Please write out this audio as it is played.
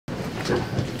What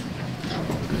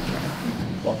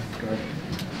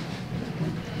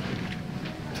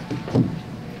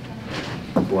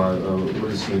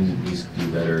does the team needs to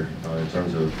do better in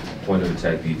terms of point of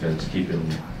attack defense, keeping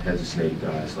heads of snake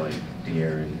guys like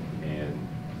De'Aaron and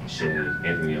Shea,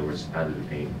 Anthony Edwards out of the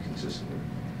paint consistently?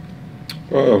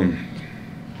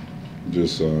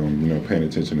 Just you know, paying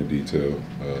attention to detail,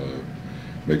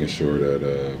 making sure that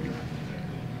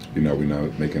you know, we're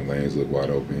not making lanes look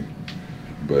wide open.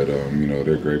 But you know,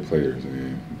 they're great players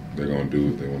and they're gonna do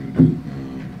what they want to do.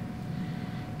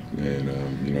 And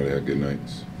you know, they have good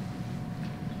nights.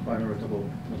 I remember a couple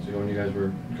months ago when you guys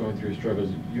were going through your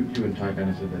struggles, you and Ty kind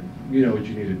of said that you know what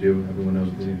you need to do. Everyone knows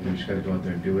what they need to do. You just got to go out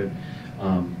there and do it.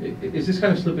 Is this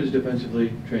kind of slippage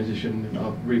defensively, transition,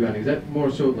 rebounding? Is that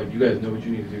more so like you guys know what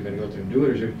you need to do, you got to go out there and do it,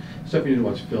 or is there stuff you need to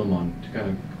watch film on to kind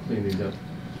of clean these up?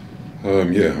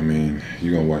 Yeah, I mean,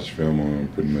 you're going to watch film on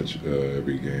pretty much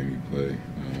every game you play.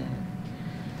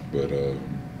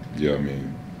 Yeah, I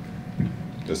mean,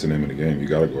 that's the name of the game. You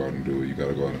got to go out and do it. You got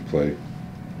to go out and play.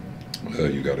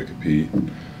 You got to compete.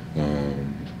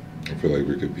 I feel like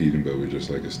we're competing, but we're just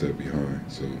like a step behind.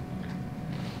 So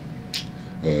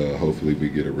hopefully we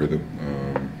get a rhythm.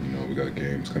 You know, we got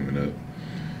games coming up.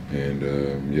 And,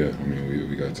 yeah, I mean,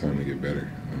 we got time to get better.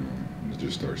 It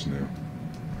just starts now.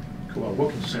 Kawhi, what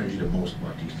concerns you the most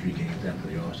about these 3 games after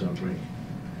the All-Star break?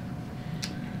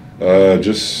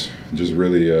 Just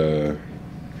really,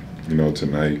 you know,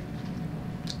 tonight,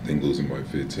 I think losing by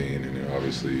 15, and then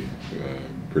obviously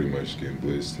pretty much getting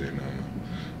blitzed in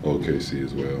OKC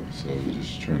as well. So we're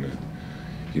just trying to,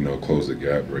 you know, close the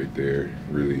gap right there,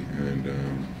 really. And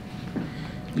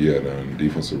yeah,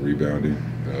 defensive rebounding,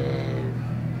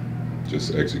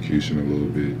 just execution a little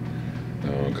bit.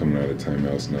 Coming out of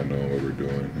timeouts, not knowing what we're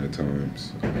doing at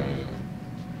times.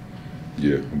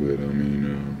 Yeah, but I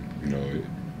mean, you know,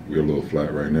 we're a little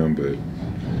flat right now, but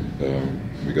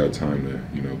we got time to,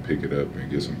 you know, pick it up and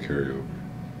get some carryover.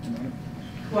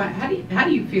 Well, how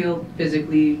do you feel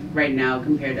physically right now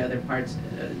compared to other parts,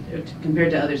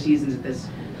 compared to other seasons at this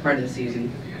part of the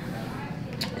season?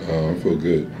 I feel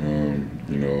good.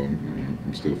 You know,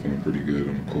 I'm still feeling pretty good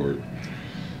on the court.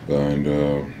 And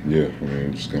yeah, I mean,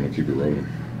 I'm just gonna keep it rolling.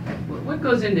 What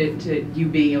goes into you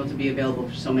being able to be available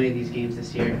for so many of these games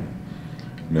this year?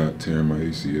 Not tearing my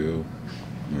ACL,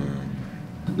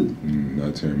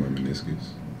 not tearing my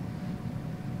meniscus.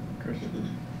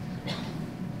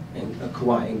 And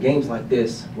Kawhi, in games like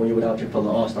this, when you're without your fellow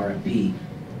All-Star MP,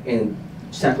 and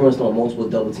Sacramento's throwing multiple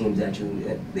double teams at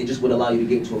you, they just would allow you to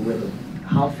get into a rhythm.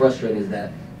 How frustrating is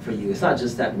that for you? It's not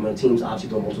just Sacramento teams obviously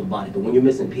throw multiple bodies, but when you're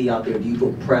missing P out there, do you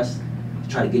feel pressed to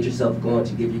try to get yourself going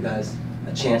to give you guys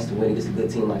a chance to win against a good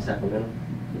team like Sacramento?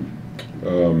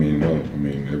 I mean, no. I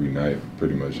mean, every night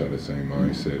pretty much had the same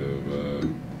mindset of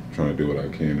trying to do what I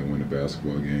can to win a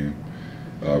basketball game.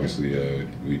 Obviously,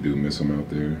 we do miss them out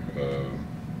there,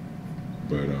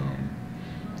 but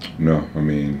no. I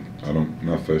mean, I'm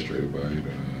not frustrated by it.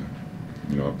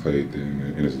 You know, I played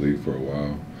in this league for a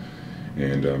while.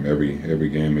 And every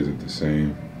game isn't the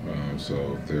same,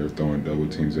 so if they're throwing double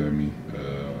teams at me,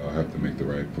 I'll have to make the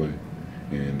right play.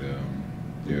 And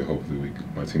yeah, hopefully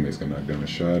my teammates can knock down a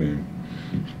shot and,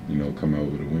 you know, come out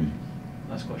with a win.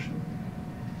 Last question.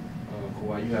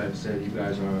 Kawhi, you guys said you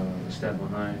guys are a step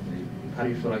behind. How do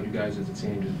you feel like you guys as a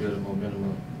team just build the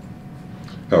momentum up?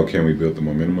 How can we build the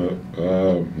momentum up?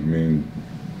 I mean,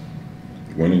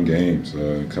 winning games,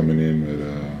 coming in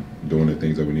with doing the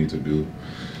things that we need to do.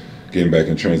 Getting back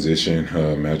in transition,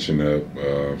 matching up,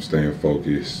 staying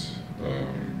focused,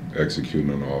 executing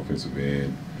on the offensive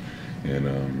end. And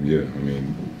yeah, I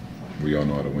mean, we all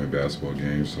know how to win basketball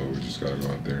games, so we just got to go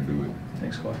out there and do it.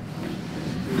 Thanks, Kawhi.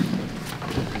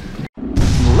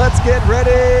 Let's get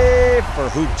ready for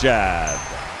HoopJab.